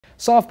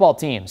Softball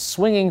teams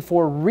swinging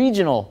for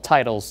regional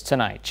titles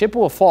tonight.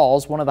 Chippewa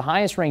Falls, one of the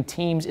highest ranked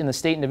teams in the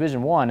state in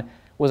Division I,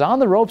 was on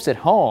the ropes at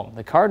home.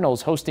 The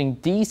Cardinals hosting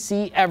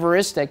DC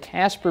Everest at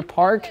Casper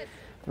Park.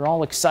 They're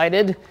all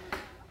excited,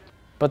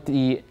 but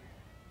the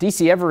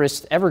DC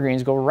Everest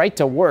Evergreens go right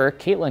to work.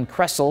 Caitlin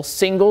Kressel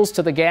singles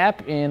to the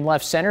gap in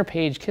left center.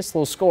 Paige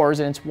Kislow scores,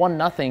 and it's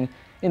 1-0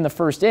 in the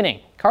first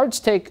inning.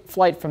 Cards take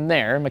flight from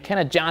there.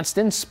 Makenna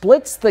Johnston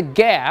splits the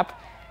gap,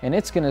 and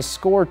it's going to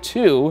score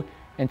 2.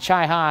 And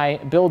Chi High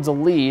builds a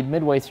lead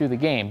midway through the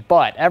game.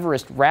 But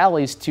Everest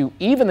rallies to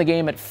even the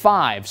game at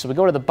 5. So we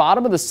go to the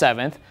bottom of the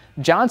 7th.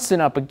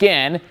 Johnston up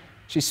again.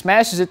 She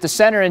smashes it to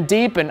center and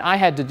deep, and I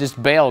had to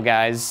just bail,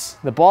 guys.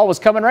 The ball was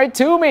coming right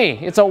to me.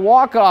 It's a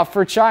walk-off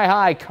for Chi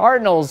High.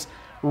 Cardinals,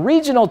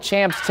 regional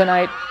champs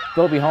tonight.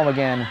 They'll be home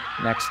again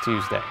next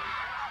Tuesday.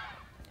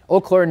 Eau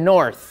Claire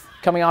North,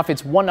 coming off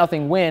its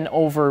 1-0 win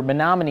over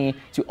Menominee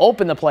to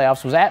open the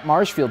playoffs, was at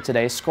Marshfield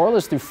today,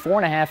 scoreless through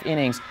 4.5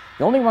 innings.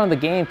 The only run of the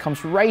game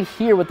comes right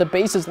here with the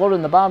bases loaded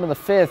in the bottom of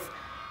the 5th.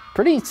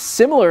 Pretty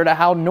similar to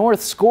how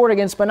North scored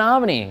against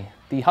Menominee.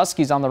 The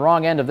Huskies on the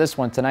wrong end of this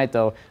one tonight,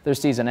 though. Their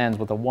season ends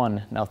with a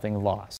 1-0 loss.